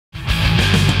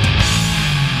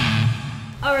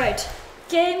Alright,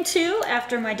 game 2,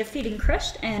 after my defeating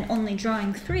Crushed and only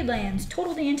drawing 3 lands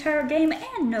total the entire game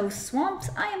and no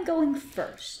swamps, I am going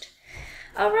first.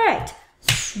 Alright,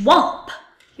 swamp!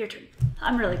 Your turn.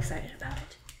 I'm really excited about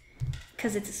it.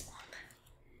 Because it's a swamp.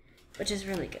 Which is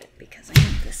really good, because I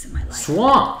need this in my life.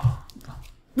 Swamp!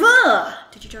 Ugh!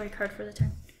 Did you draw your card for the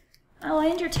turn? Oh,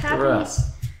 and you're tapping.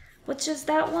 Duress. Which is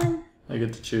that one? I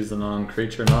get to choose a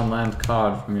non-creature, non-land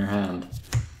card from your hand.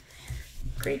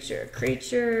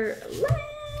 Creature, land,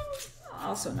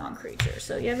 also non-creature.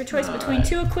 So you have your choice between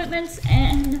 2 equipments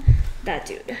and that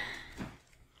dude.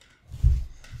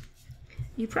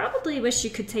 You probably wish you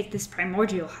could take this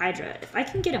Primordial Hydra. If I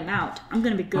can get him out, I'm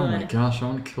gonna be good. Oh my gosh, I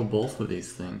want to kill both of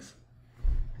these things.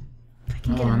 If I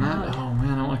can get him out. Oh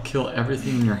man, I want to kill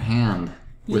everything in your hand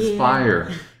with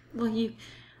fire. Well, you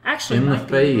actually in the might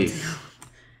be able face. to.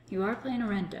 You are playing a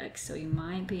red deck, so you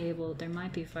might be able. There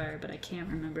might be fire, but I can't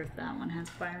remember if that one has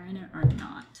fire in it or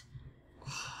not.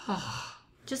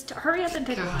 Just hurry up and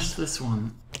pick one. This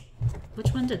one.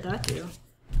 Which one did that do?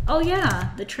 Oh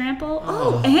yeah, the trample.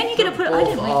 Oh, and you get to put. I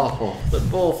didn't. Awful. They're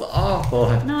both awful.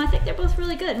 No, I think they're both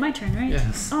really good. My turn, right?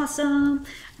 Yes. Awesome.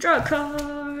 Draw a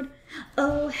card.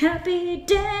 Oh, happy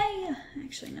day.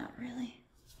 Actually, not really.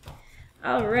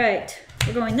 All right,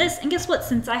 we're going this, and guess what?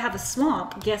 Since I have a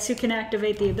swamp, guess who can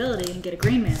activate the ability and get a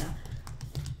green mana?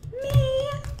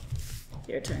 Me.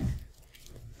 Your turn.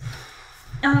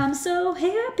 I'm so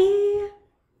happy.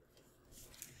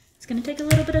 It's gonna take a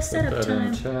little bit of setup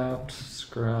time. Tapped,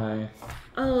 scry.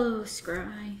 Oh,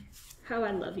 Scry, how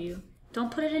I love you. Don't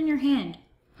put it in your hand.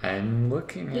 I'm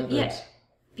looking at it.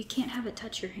 You can't have it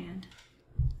touch your hand.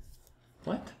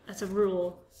 What? That's a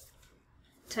rule.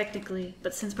 Technically,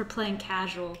 but since we're playing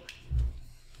casual,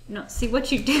 no. See,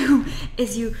 what you do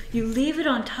is you leave it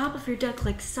on top of your deck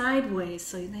like sideways,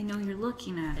 so they know you're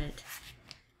looking at it.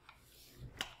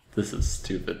 This is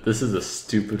stupid. This is a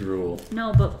stupid rule.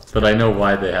 No, but I know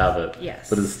why they have it. Yes.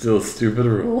 But it's still a stupid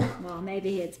rule. Well,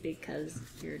 maybe it's because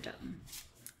you're dumb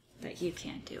that you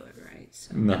can't do it right.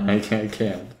 So. No, I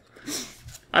can't.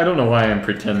 I don't know why I'm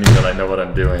pretending that I know what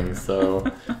I'm doing. So,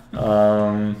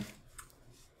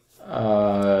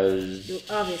 You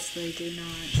obviously do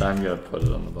not. So I'm gonna put it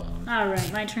on the bottom.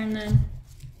 Alright, my turn then.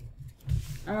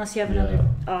 Unless you have another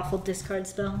awful discard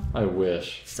spell. I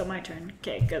wish. So my turn.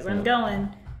 Okay, because I'm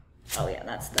going. Oh yeah,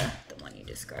 that's the one you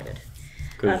discarded.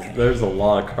 Because there's a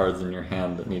lot of cards in your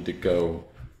hand that need to go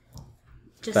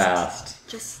fast.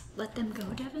 Just let them go,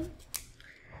 Devin.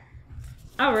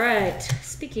 Alright,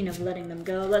 speaking of letting them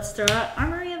go, let's throw out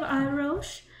Armory of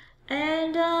Irosh.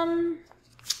 And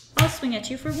I'll swing at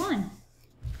you for 1.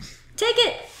 Take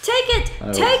it! Take it!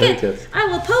 Take it! I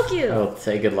will poke you! I will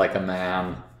take it like a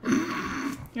man.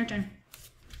 Your turn.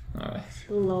 Alright.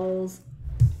 Lols.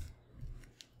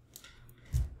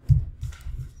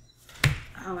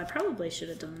 Oh, I probably should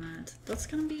have done that. That's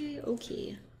gonna be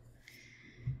okay.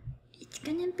 It's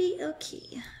gonna be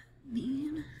okay,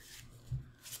 man.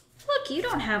 Look, you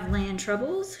don't have land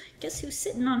troubles. Guess who's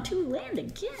sitting on 2 land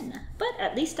again? But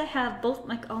at least I have both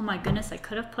my... Oh my goodness, I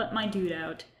could have put my dude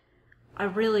out. I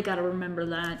really gotta remember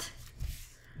that.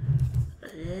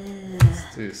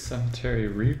 Let's do Cemetery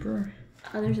Reaper.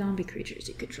 Other zombie creatures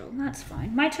you control. That's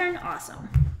fine. My turn? Awesome.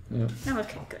 Yep.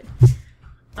 Okay, good.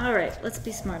 Alright, let's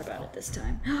be smart about it this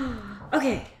time.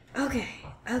 Okay. I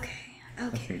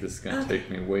think this is gonna take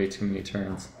me way too many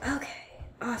turns. Okay,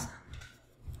 awesome.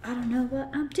 I don't know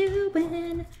what I'm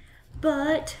doing,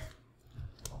 but...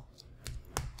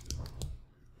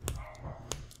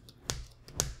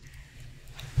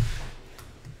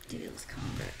 Deals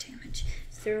combat damage.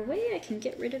 Is there a way I can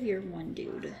get rid of your one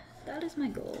dude? That is my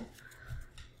goal.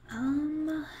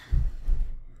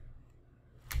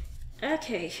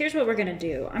 Okay, here's what we're gonna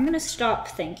do. I'm gonna stop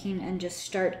thinking and just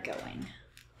start going.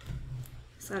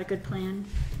 Is that a good plan?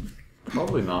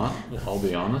 Probably not, I'll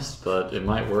be honest, but it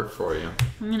might work for you.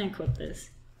 I'm gonna equip this.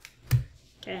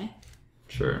 Okay?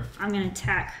 Sure. I'm gonna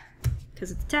attack.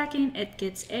 Because it's attacking, it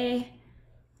gets a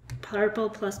purple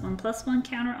 +1/+1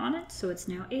 counter on it, so it's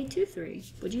now a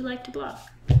 2/3. Would you like to block?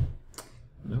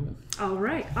 No.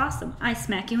 Alright, awesome. I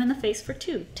smack you in the face for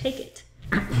 2. Take it.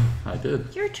 I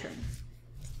did. Your turn.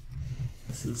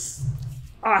 This is...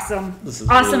 Awesome. This is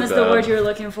awesome really is bad. the word you were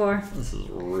looking for. This is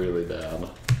really bad.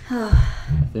 I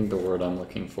think the word I'm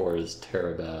looking for is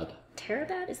Terabad.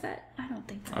 Terabad? Is that? I don't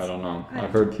think that's... I don't know.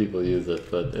 I've heard people use it,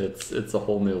 but it's a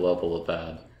whole new level of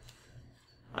bad.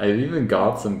 I've even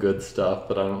got some good stuff,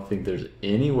 but I don't think there's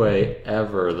any way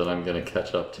ever that I'm going to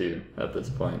catch up to at this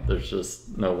point. There's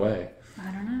just no way.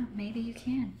 I don't know. Maybe you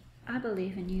can. I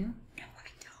believe in you. No,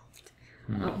 I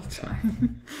don't. No. Oh, sorry.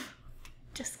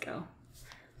 Just go.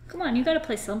 Come on, you gotta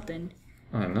play something.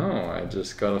 I know, I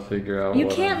just gotta figure out You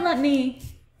can't let me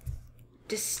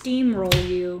just steamroll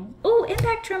you. Oh,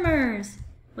 impact tremors!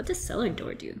 What does cellar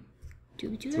door do? Do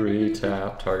we do that? 3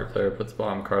 tap, target player puts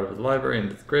bottom card of his library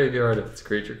into the graveyard. If it's a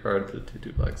creature card, put a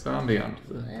 2/2 black zombie onto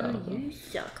the Well, battlefield. you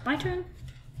suck. My turn?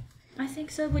 I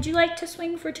think so. Would you like to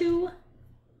swing for 2?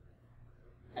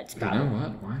 That's You probably... know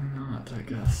what? Why not, I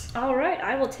guess. Alright,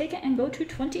 I will take it and go to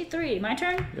 23. My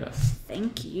turn? Yes.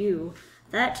 Thank you.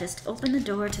 That just opened the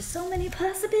door to so many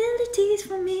possibilities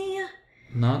for me.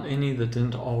 Not any that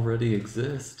didn't already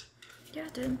exist. Yeah,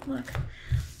 dude, look.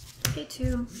 Okay,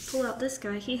 to pull out this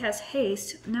guy. He has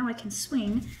haste. Now I can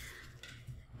swing.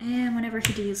 And whenever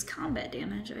he deals combat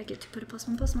damage, I get to put a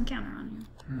 +1/+1 counter on you.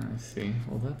 I see.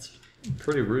 Well, that's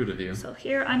pretty rude of you. So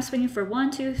here I'm swinging for 1,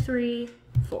 2, 3,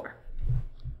 4.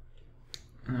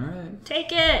 Alright.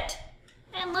 Take it!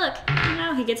 And look,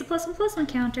 now he gets a +1/+1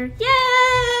 counter. Yay!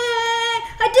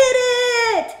 I did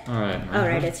it! Alright.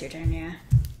 Alright, it's your turn, yeah.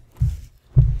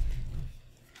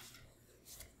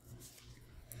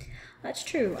 That's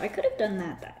true. I could have done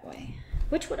that way.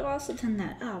 Which would have also done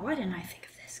that. Oh, why didn't I think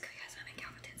of this? Because I'm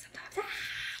incompetent sometimes.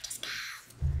 Ah, just go.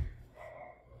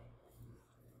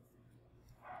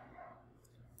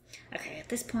 Okay, at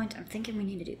this point, I'm thinking we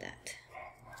need to do that.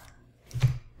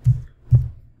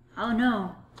 Oh,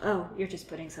 no. Oh, you're just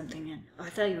putting something in. Oh, I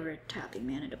thought you were tapping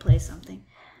mana to play something.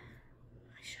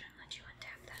 I shouldn't let you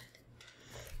untap that.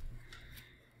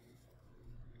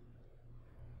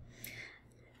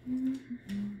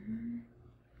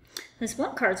 This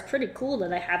one card's pretty cool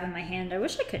that I have in my hand. I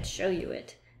wish I could show you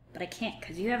it, but I can't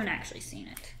because you haven't actually seen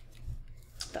it.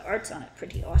 The art's on it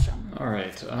pretty awesome.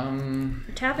 Alright,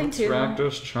 We're tapping let's 2.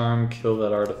 Rakdos Charm, kill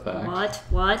that artifact.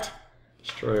 What?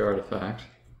 Destroy artifact.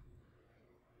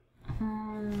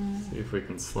 See if we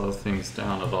can slow things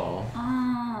down at all.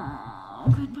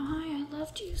 Oh, goodbye. I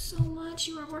loved you so much.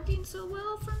 You are working so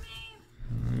well for me.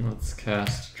 Let's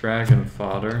cast Dragon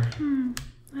Fodder.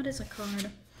 That is a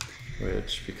card.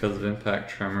 Which, because of impact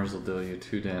tremors, will deal you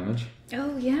 2 damage.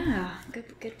 Oh, yeah.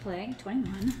 Good play.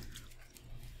 21.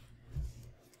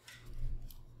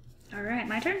 Alright,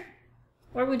 my turn?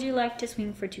 Or would you like to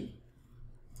swing for 2?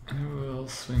 I will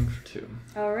swing for 2.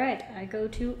 Alright, I go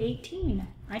to 18.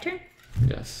 My turn?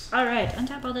 Yes. Alright,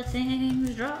 untap all the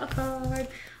things, draw a card.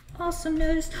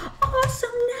 Awesomeness.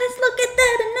 Awesomeness! Look at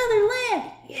that! Another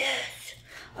land! Yes!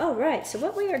 Alright, so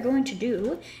what we are going to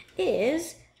do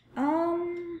is,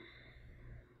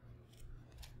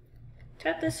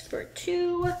 tap this for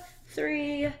 2,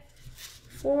 3,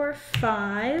 4,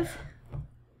 5.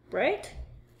 Right?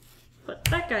 Put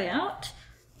that guy out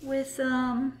with,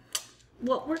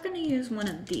 well, we're gonna use one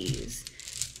of these.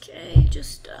 Okay,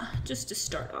 just to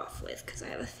start off with, because I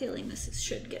have a feeling this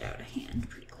should get out of hand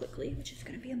pretty quickly, which is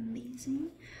gonna be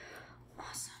amazing.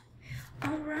 Awesome.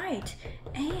 Alright,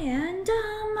 and,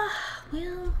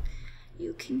 well,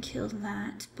 you can kill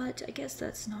that, but I guess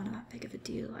that's not that big of a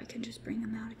deal. I can just bring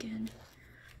him out again.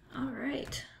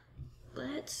 Alright,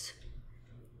 let's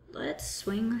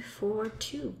swing for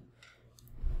 2.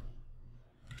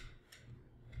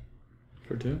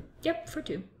 For 2? Yep, for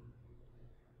 2.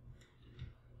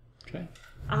 Okay.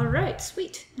 Alright,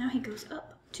 sweet. Now he goes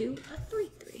up to a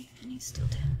 3/3, and he's still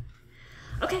down.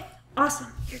 Okay,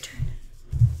 awesome. Your turn.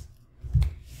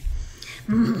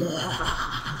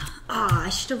 I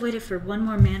should have waited for 1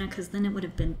 more mana, because then it would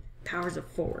have been powers of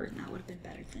 4, and that would have been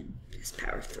better than this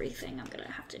power of 3 thing I'm going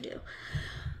to have to do.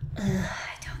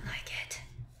 I don't like it.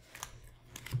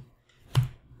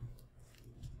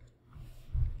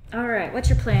 Alright, what's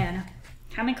your plan?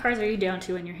 How many cards are you down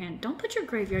to in your hand? Don't put your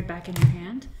graveyard back in your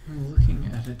hand. I'm looking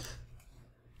at it.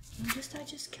 I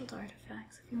just killed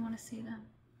artifacts if you want to see them.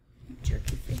 You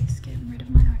jerky face, getting rid of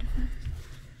my artifacts.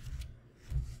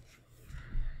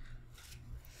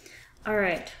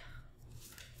 Alright.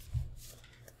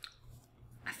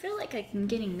 I feel like I'm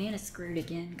getting mana screwed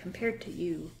again compared to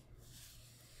you.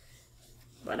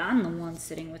 But I'm the one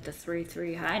sitting with the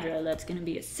 3/3 Hydra that's going to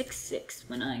be a 6/6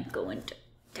 when I go in to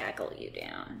tackle you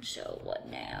down. So what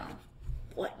now?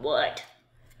 What? By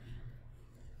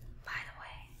the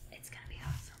way, it's going to be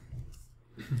awesome.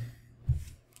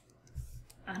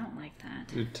 I don't like that.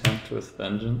 Do Tempt with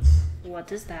Vengeance. What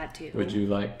does that do? Would you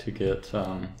like to get,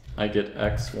 I get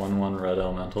X 1/1 red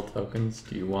elemental tokens.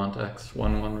 Do you want X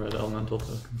 1/1 red elemental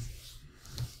tokens?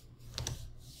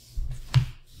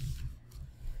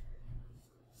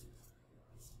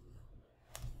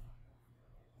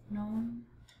 No,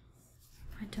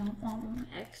 I don't want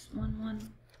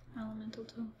X11 elemental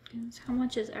tokens. How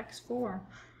much is X4?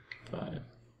 5.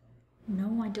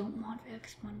 No, I don't want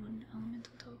X11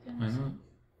 elemental tokens. Why not?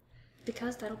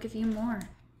 Because that'll give you more.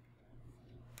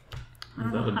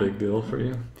 Is that a big deal for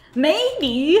you?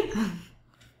 Maybe.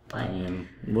 I mean,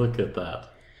 look at that.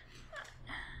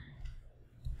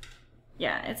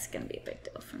 Yeah, it's gonna be a big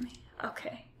deal for me.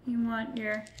 Okay, you want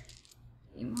your.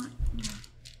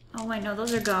 Oh wait, no,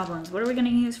 those are goblins. What are we gonna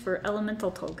use for elemental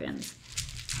tokens?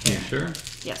 You sure?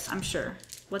 Yes, I'm sure.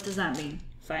 What does that mean?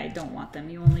 If I don't want them,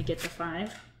 you only get the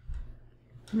 5?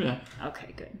 Yeah.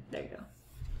 Okay, good. There you go.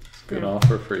 It's a good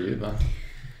offer for you, though.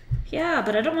 Yeah,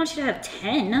 but I don't want you to have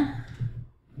 10.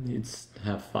 You'd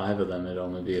have 5 of them, it'd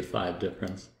only be a 5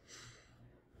 difference.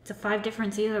 It's a 5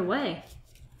 difference either way.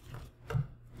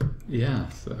 Yeah,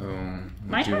 so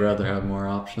would you rather have more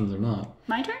options or not?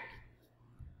 My turn?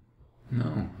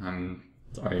 No,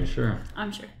 are you sure?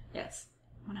 I'm sure. Yes.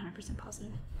 100%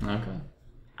 positive. Okay.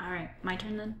 Alright, my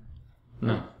turn then?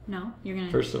 No. No? You're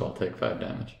gonna... First of all, take 5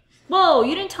 damage. Whoa,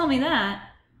 you didn't tell me that!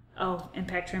 Oh,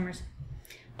 impact tremors.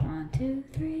 1, 2,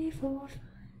 3, 4, 5.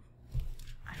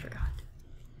 I forgot.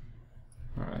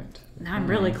 Alright. Now I'm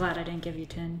really glad I didn't give you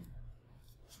 10.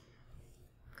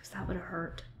 Because that would have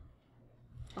hurt.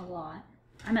 A lot.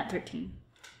 I'm at 13.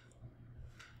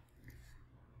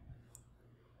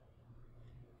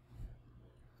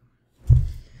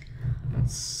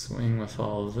 Let's swing with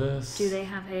all of this. Do they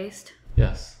have haste?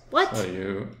 Yes. What?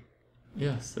 So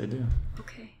yes, they do.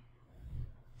 Okay.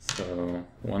 So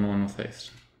 1/1 with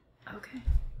haste. Okay.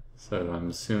 So I'm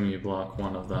assuming you block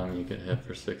one of them, you get hit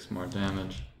for 6 more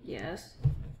damage. Yes.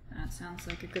 That sounds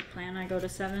like a good plan. I go to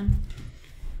 7.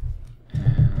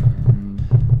 And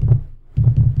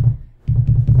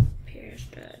Pierce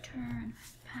the turn.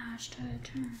 Pass the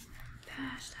turn.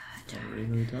 Pass the turn. I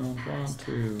really don't want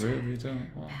to. Really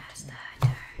don't want Pass to. the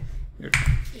turn. Your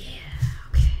turn. Yeah,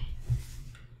 okay.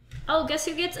 Oh, guess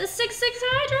who gets a 6/6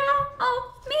 Hydra?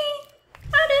 Oh, me.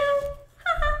 I do.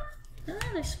 Haha.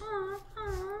 Another swamp.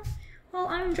 Aw. Well,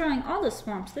 I'm drawing all the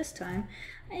swamps this time,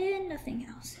 and nothing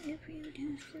else. If you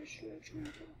dance for switch, and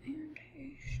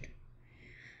haste.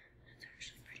 That's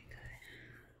actually pretty good.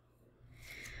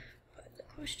 But the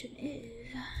question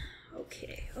is,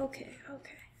 okay.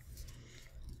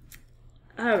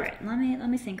 All right, let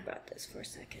me think about this for a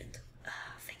second.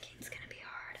 Thinking's gonna be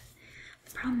hard.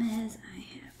 The problem is I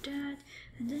have that,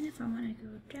 and then if I want to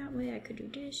go that way, I could do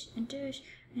this,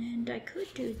 and I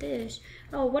could do this.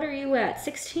 Oh, what are you at?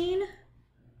 16?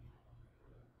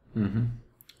 Mm-hmm.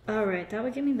 All right, that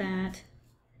would give me that.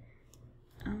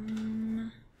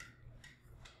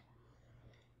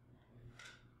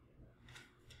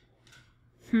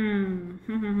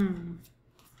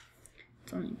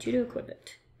 It's only 2 to equip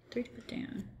it, 3 to put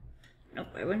down. Nope,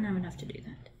 I wouldn't have enough to do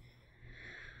that.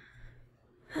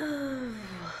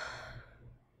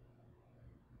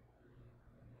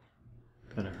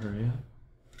 Better hurry up.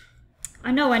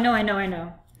 I know.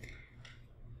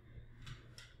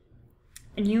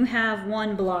 And you have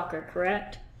 1 blocker,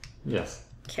 correct? Yes.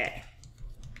 Okay.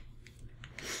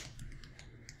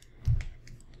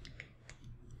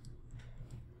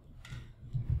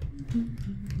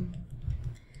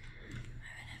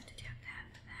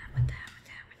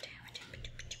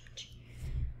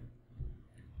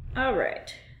 All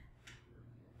right.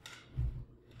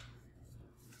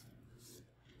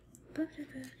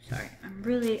 Sorry,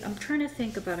 I'm trying to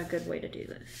think about a good way to do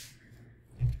this.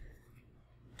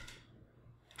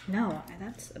 No,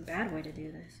 that's a bad way to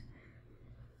do this.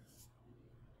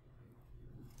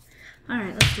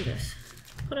 Alright, let's do this.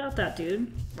 Put out that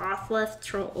dude. Rothleth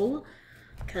Troll.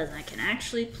 Because I can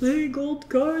actually play gold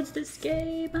cards this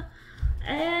game.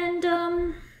 And,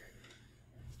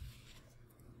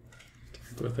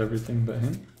 With everything but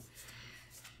him?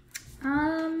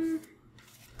 no,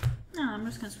 I'm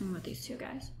just gonna swing with these 2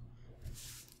 guys.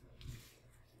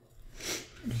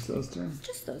 Just those 2?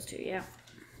 Just those 2, yeah.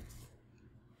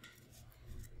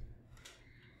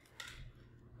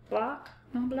 Block?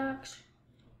 No blocks?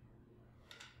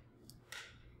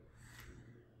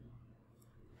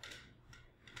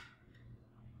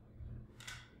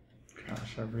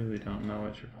 Gosh, I really don't know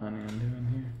what you're planning on doing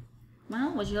here.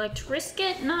 Well, would you like to risk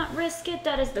it, not risk it?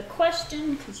 That is the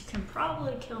question, because you can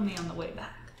probably kill me on the way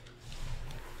back.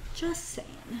 Just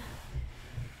saying.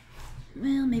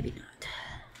 Well, maybe not.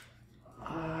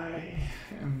 I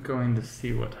am going to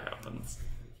see what happens.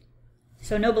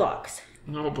 So no blocks.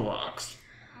 No blocks.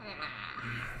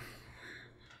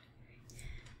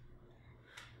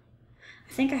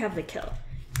 I think I have the kill.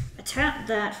 I tap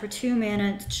that for 2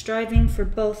 mana, striving for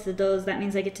both of those. That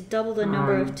means I get to double the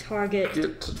number of target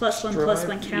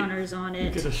 +1/+1 counters on it.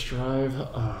 You get a strive.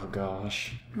 Oh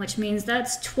gosh. Which means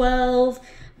that's 12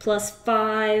 plus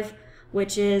 5,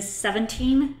 which is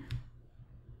 17.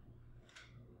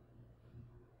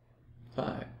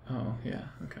 5. Oh yeah.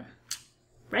 Okay.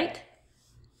 Right?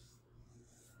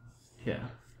 Yeah.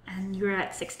 And you're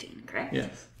at 16, correct?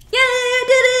 Yes.